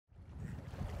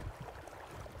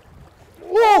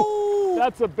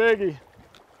That's a biggie.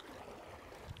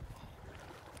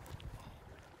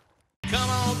 Come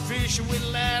on fishing with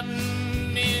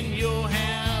Latin and you'll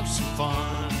have some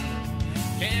fun.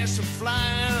 Cast a fly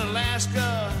in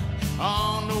Alaska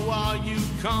on the wild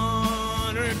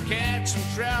Yukon, or catch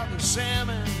some trout and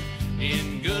salmon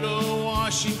in good old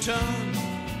Washington.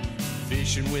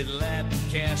 Fishing with Latin,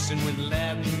 casting with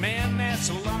Latin, man, that's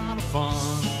a lot of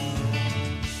fun.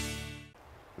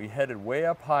 We headed way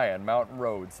up high on mountain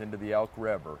roads into the Elk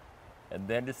River and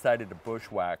then decided to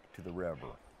bushwhack to the river.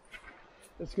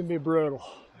 It's gonna be brutal.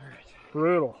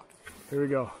 Brutal. Here we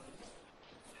go.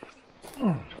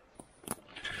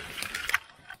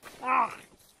 Ah!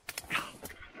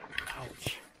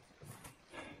 Ouch.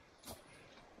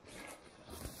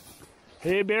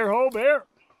 Hey bear, ho bear.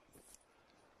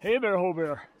 Hey bear, ho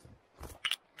bear.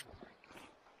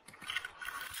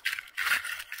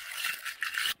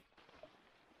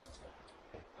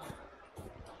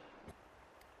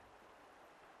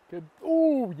 Good.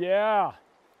 Ooh, yeah.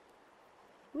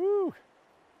 Woo.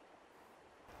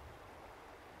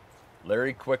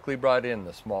 Larry quickly brought in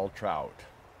the small trout.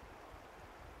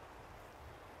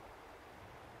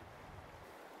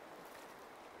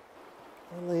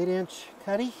 Little 8-inch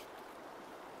cutty.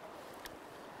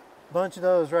 Bunch of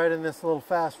those right in this little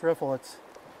fast riffle. It's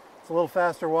a little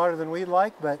faster water than we'd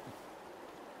like, but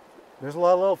there's a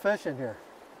lot of little fish in here.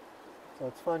 So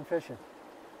it's fun fishing.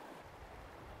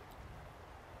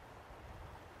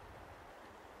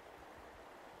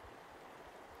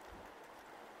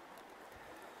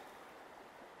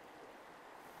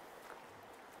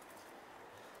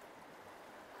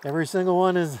 Every single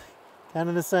one is kind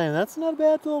of the same. That's not a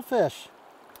bad little fish.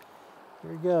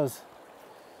 Here he goes.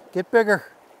 Get bigger.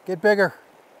 Get bigger.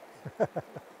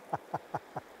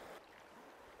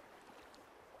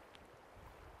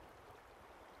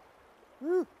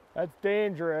 Woo. That's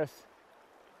dangerous.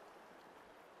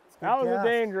 That was a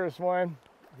dangerous one.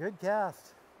 Good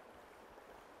cast.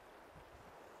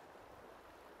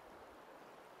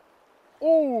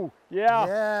 Oh, yeah.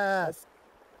 Yes.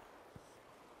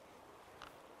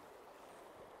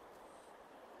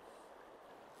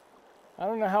 I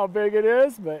don't know how big it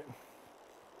is, but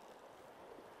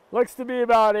looks to be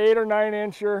about 8 or 9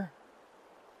 incher.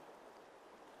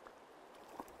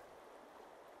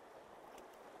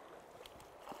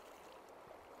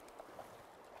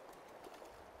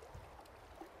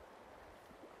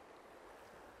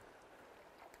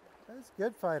 That's a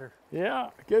good fighter. Yeah,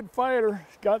 good fighter.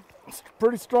 He's got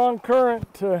pretty strong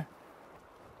current to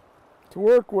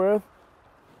work with.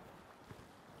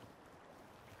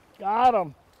 Got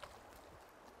him.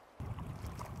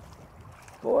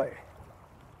 Boy,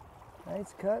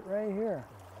 nice cut right here.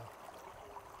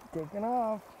 Taking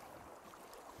off.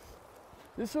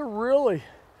 This is a really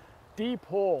deep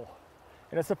hole,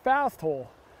 and it's a fast hole,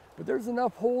 but there's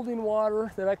enough holding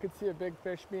water that I could see a big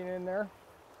fish being in there.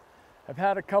 I've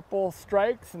had a couple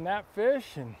strikes in that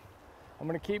fish, and I'm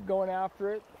gonna keep going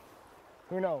after it.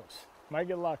 Who knows? Might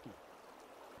get lucky.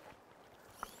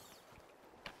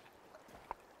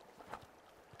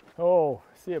 Oh,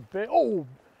 see a big, oh!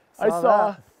 I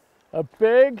saw a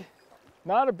big,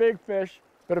 not a big fish,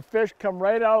 but a fish come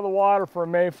right out of the water for a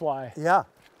mayfly. Yeah.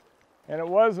 And it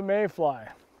was a mayfly.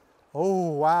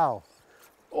 Oh, wow.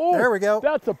 Oh, there we go.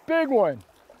 That's a big one.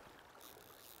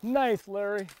 Nice,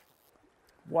 Larry.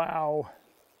 Wow.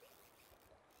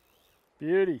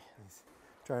 Beauty. He's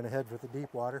trying to head for the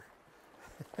deep water.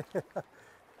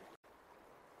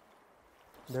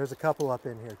 There's a couple up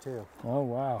in here too. Oh,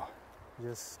 wow.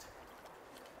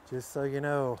 Just so you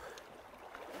know.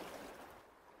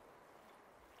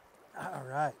 All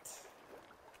right.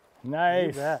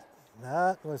 Nice. You bet.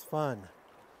 That was fun.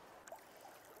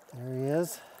 There he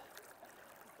is.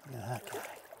 Look at that guy.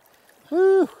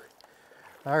 Woo!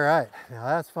 All right, now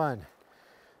that's fun.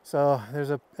 So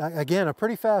there's again a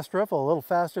pretty fast riffle, a little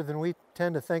faster than we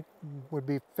tend to think would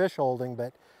be fish holding,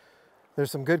 but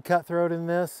there's some good cutthroat in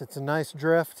this. It's a nice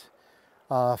drift.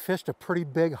 Fished a pretty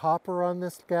big hopper on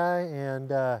this guy,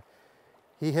 and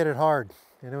he hit it hard,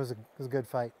 and it was a good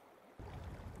fight.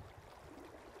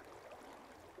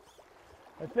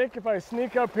 I think if I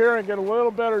sneak up here and get a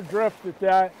little better drift at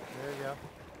that. There you go.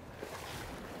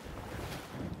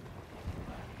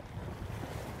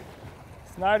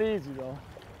 It's not easy though.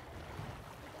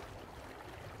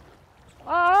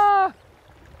 Ah!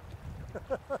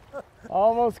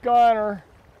 Almost got her.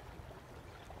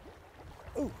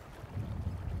 Ooh.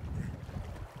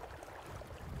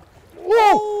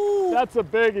 Whoa! That's a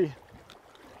biggie.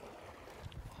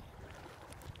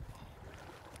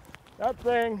 That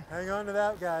thing. Hang on to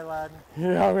that guy, Ladden.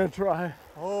 Yeah, I'm gonna try.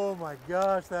 Oh my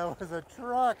gosh, that was a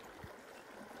truck.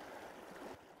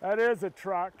 That is a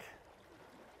truck.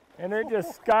 And it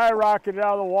just skyrocketed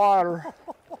out of the water.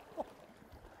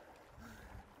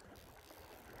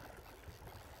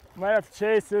 Might have to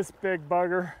chase this big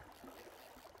bugger.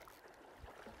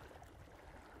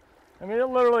 I mean, it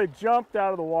literally jumped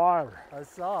out of the water. I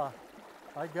saw.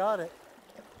 I got it.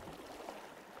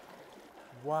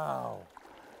 Wow.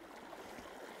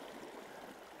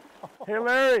 Hey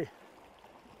Larry,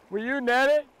 will you net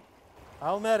it?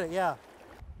 I'll net it, yeah.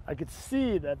 I could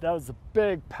see that was a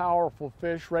big, powerful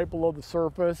fish right below the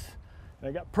surface. And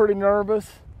I got pretty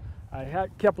nervous. I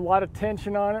kept a lot of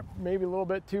tension on it, maybe a little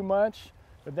bit too much.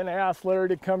 But then I asked Larry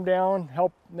to come down,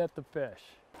 help net the fish.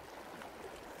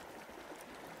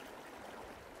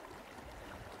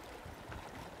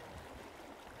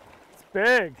 It's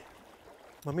big.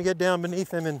 Let me get down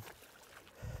beneath him and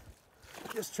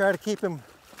just try to keep him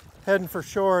heading for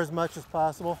shore as much as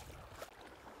possible.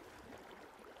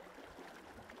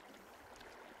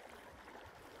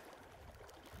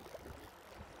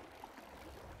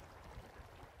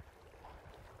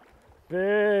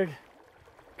 Big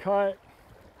cut.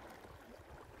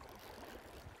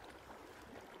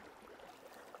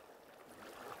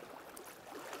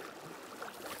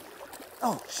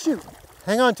 Oh, shoot.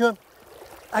 Hang on to him.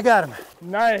 I got him.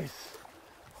 Nice.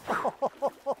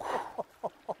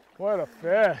 What a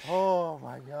fish. Oh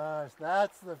my gosh,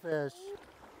 that's the fish.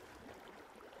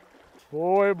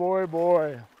 Boy, boy,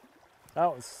 boy.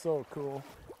 That was so cool.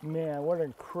 Man, what an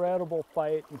incredible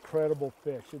fight, incredible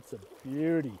fish. It's a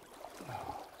beauty.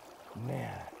 Oh,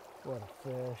 man, what a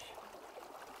fish.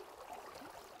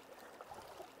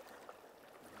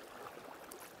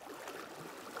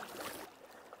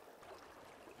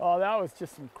 Oh, that was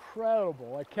just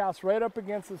incredible. I cast right up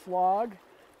against this log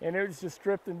and it was just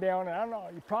drifting down. And I don't know,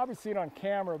 you probably see it on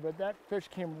camera, but that fish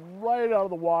came right out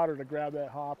of the water to grab that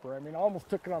hopper. I mean, I almost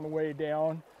took it on the way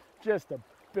down. Just a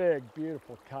big,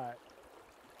 beautiful cut.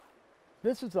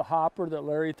 This is a hopper that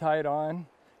Larry tied on.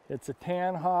 It's a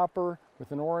tan hopper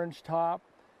with an orange top.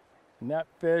 And that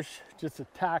fish just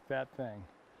attacked that thing.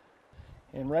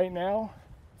 And right now,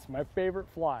 it's my favorite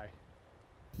fly.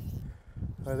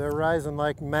 They're rising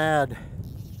like mad.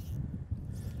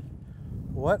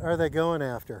 What are they going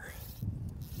after?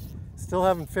 Still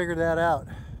haven't figured that out.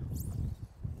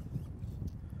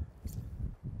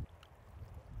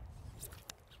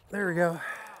 There we go.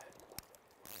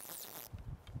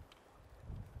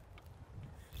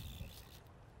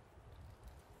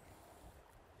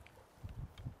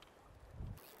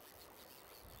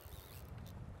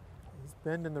 He's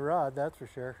bending the rod, that's for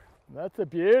sure. That's a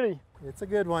beauty. It's a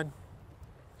good one.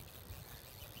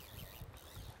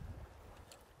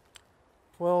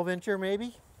 12-incher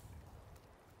maybe?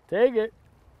 Take it.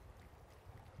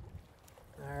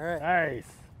 All right. Nice.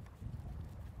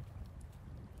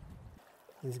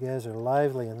 These guys are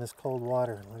lively in this cold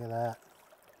water. Look at that.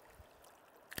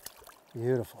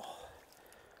 Beautiful.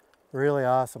 Really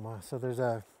awesome. So there's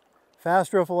a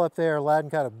fast riffle up there. Aladdin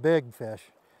caught a big fish.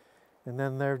 And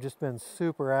then they've just been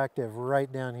super active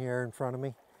right down here in front of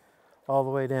me, all the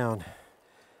way down.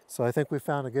 So I think we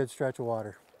found a good stretch of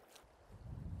water.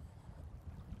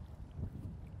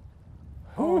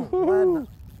 Oh, Aladdin.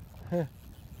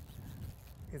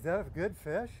 Is that a good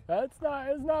fish? It's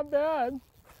not bad.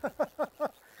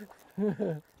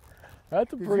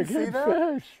 That's a pretty good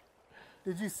fish.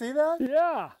 Did you see that?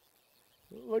 Yeah.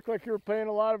 It looked like you were paying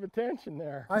a lot of attention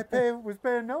there. Was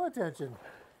paying no attention.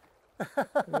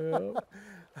 Yeah.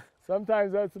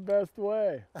 Sometimes that's the best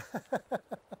way.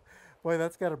 Boy,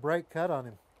 that's got a bright cut on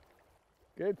him.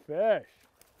 Good fish.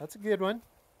 That's a good one.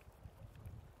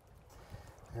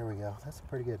 There we go. That's a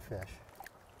pretty good fish.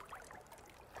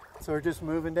 So we're just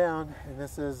moving down, and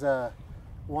this is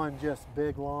one just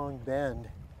big long bend,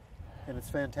 and it's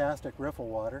fantastic riffle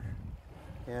water,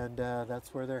 and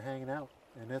that's where they're hanging out,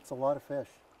 and it's a lot of fish.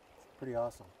 It's pretty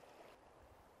awesome.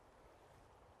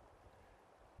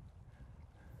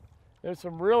 There's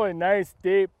some really nice,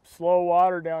 deep, slow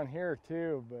water down here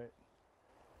too, but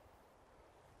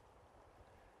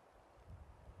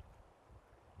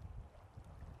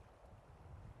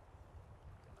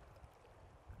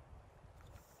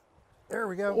there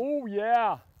we go. oh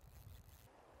yeah.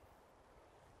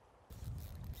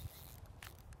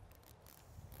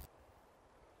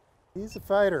 He's a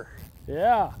fighter.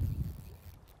 Yeah.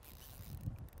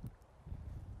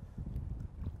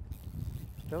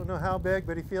 Don't know how big,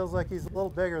 but he feels like he's a little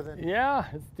bigger than Yeah,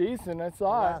 it's decent. I the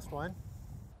saw it. last one.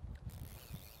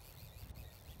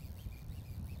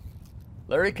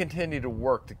 Larry continued to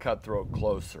work the cutthroat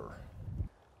closer.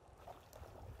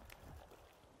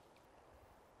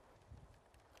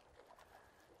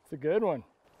 It's a good one.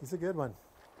 He's a good one.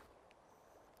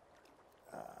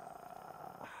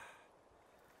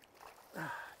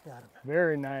 Got him.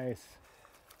 Very nice.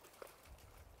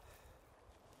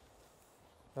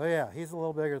 Oh yeah, he's a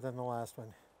little bigger than the last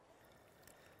one.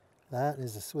 That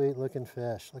is a sweet looking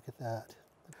fish. Look at that.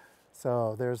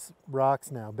 So there's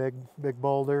rocks now, big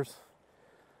boulders.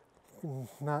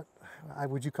 Not,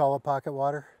 would you call it pocket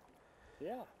water?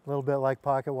 Yeah. A little bit like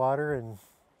pocket water. And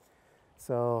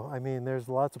so, I mean, there's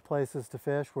lots of places to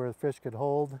fish where the fish could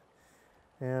hold.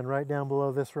 And right down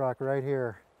below this rock right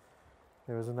here,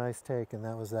 there was a nice take, and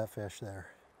that was that fish there.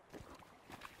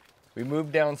 We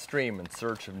moved downstream in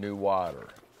search of new water.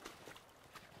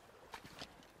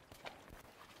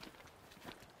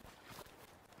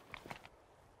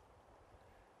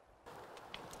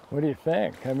 What do you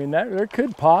think? I mean, there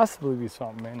could possibly be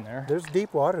something in there. There's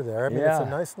deep water there. I mean, Yeah. it's a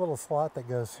nice little slot that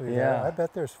goes through Yeah. there. I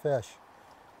bet there's fish.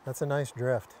 That's a nice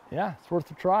drift. Yeah, it's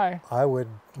worth a try. I would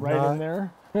Right not, in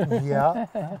there.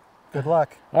 Yeah. Good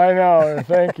luck. I know,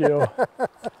 thank you.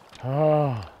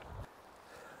 Oh.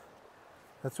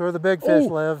 That's where the big fish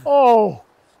live. Oh,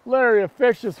 Larry, a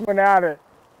fish just went at it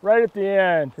right at the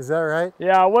end. Is that right?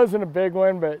 Yeah, it wasn't a big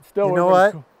one, but still. You know would've been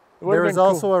what? cool. It would've There was been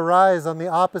also cool. a rise on the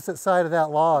opposite side of that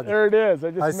log. There it is.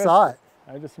 I just saw it.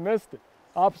 I just missed it.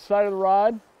 Opposite side of the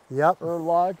rod Yep. or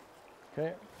log.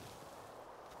 Okay.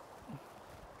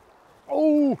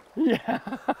 Oh, yeah.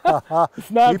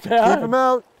 It's not Keep bad. him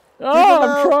out. Oh, him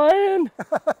I'm trying.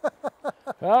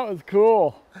 That was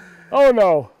cool. Oh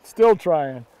no, still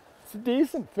trying. It's a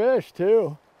decent fish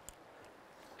too.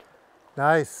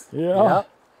 Nice. Yeah, Yep.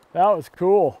 that was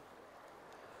cool.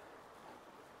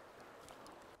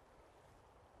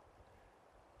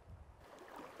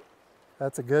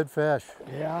 That's a good fish.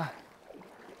 Yeah,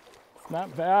 it's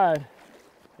not bad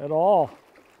at all.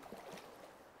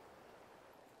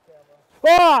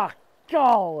 Ah,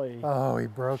 golly. Oh, he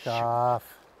broke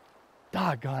off.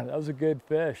 Doggone it, that was a good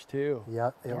fish too.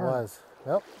 Yep, it Darn. was.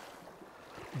 Yep.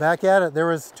 Back at it. There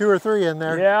was 2 or 3 in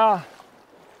there. Yeah,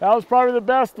 that was probably the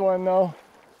best one though.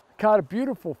 Caught a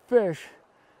beautiful fish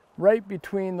right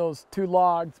between those 2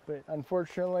 logs, but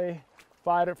unfortunately,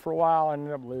 fought it for a while and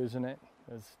ended up losing it.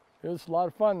 It was a lot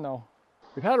of fun though.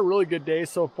 We've had a really good day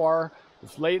so far.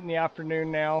 It's late in the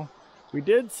afternoon now. We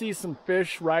did see some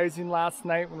fish rising last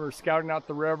night when we were scouting out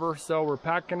the river, so we're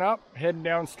packing up, heading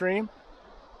downstream,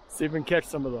 see if we can catch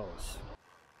some of those.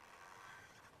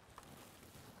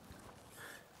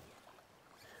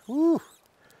 Woo.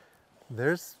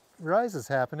 There's rises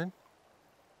happening.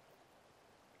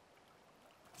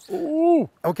 Ooh!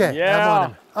 Okay, I'm Yeah. on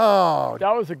him. Oh,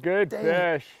 That was a good Dang it.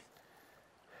 fish.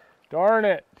 Darn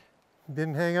it.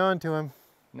 didn't hang on to him.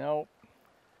 Nope.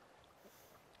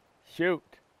 Shoot.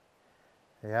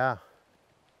 Yeah.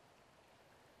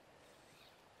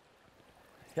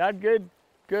 He had good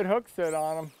hook set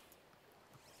on him.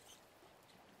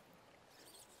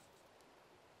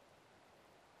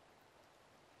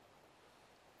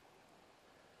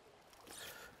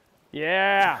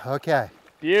 Yeah, Okay.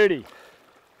 beauty.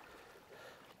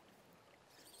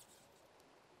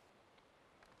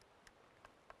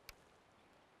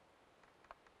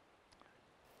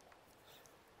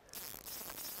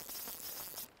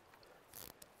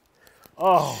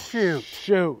 Oh, Shoot.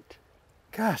 shoot.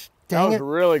 Gosh, That dang was it. a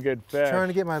really good fish. Trying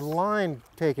to get my line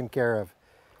taken care of.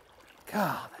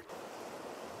 God.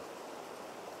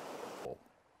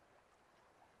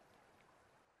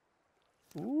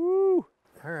 Woo.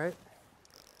 All right.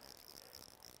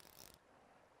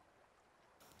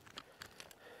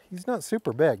 He's not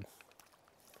super big.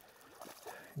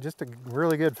 Just a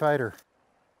really good fighter.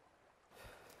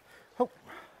 Oh.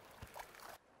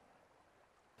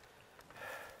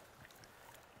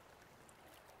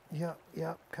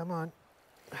 Yep, come on.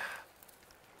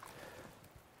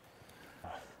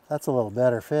 That's a little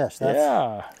better fish.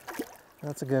 Yeah,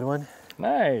 That's a good one.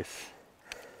 nice.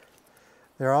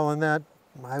 They're all in that,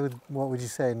 what would you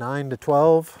say, 9 to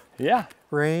 12 Yeah,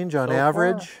 range on So far.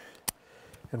 average.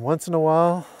 And once in a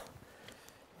while,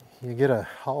 you get a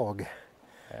hog.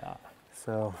 yeah.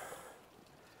 So,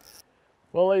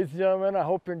 Well, ladies and gentlemen, I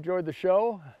hope you enjoyed the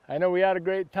show. I know we had a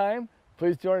great time.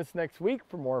 Please join us next week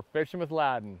for more Fishing with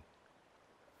Ladin.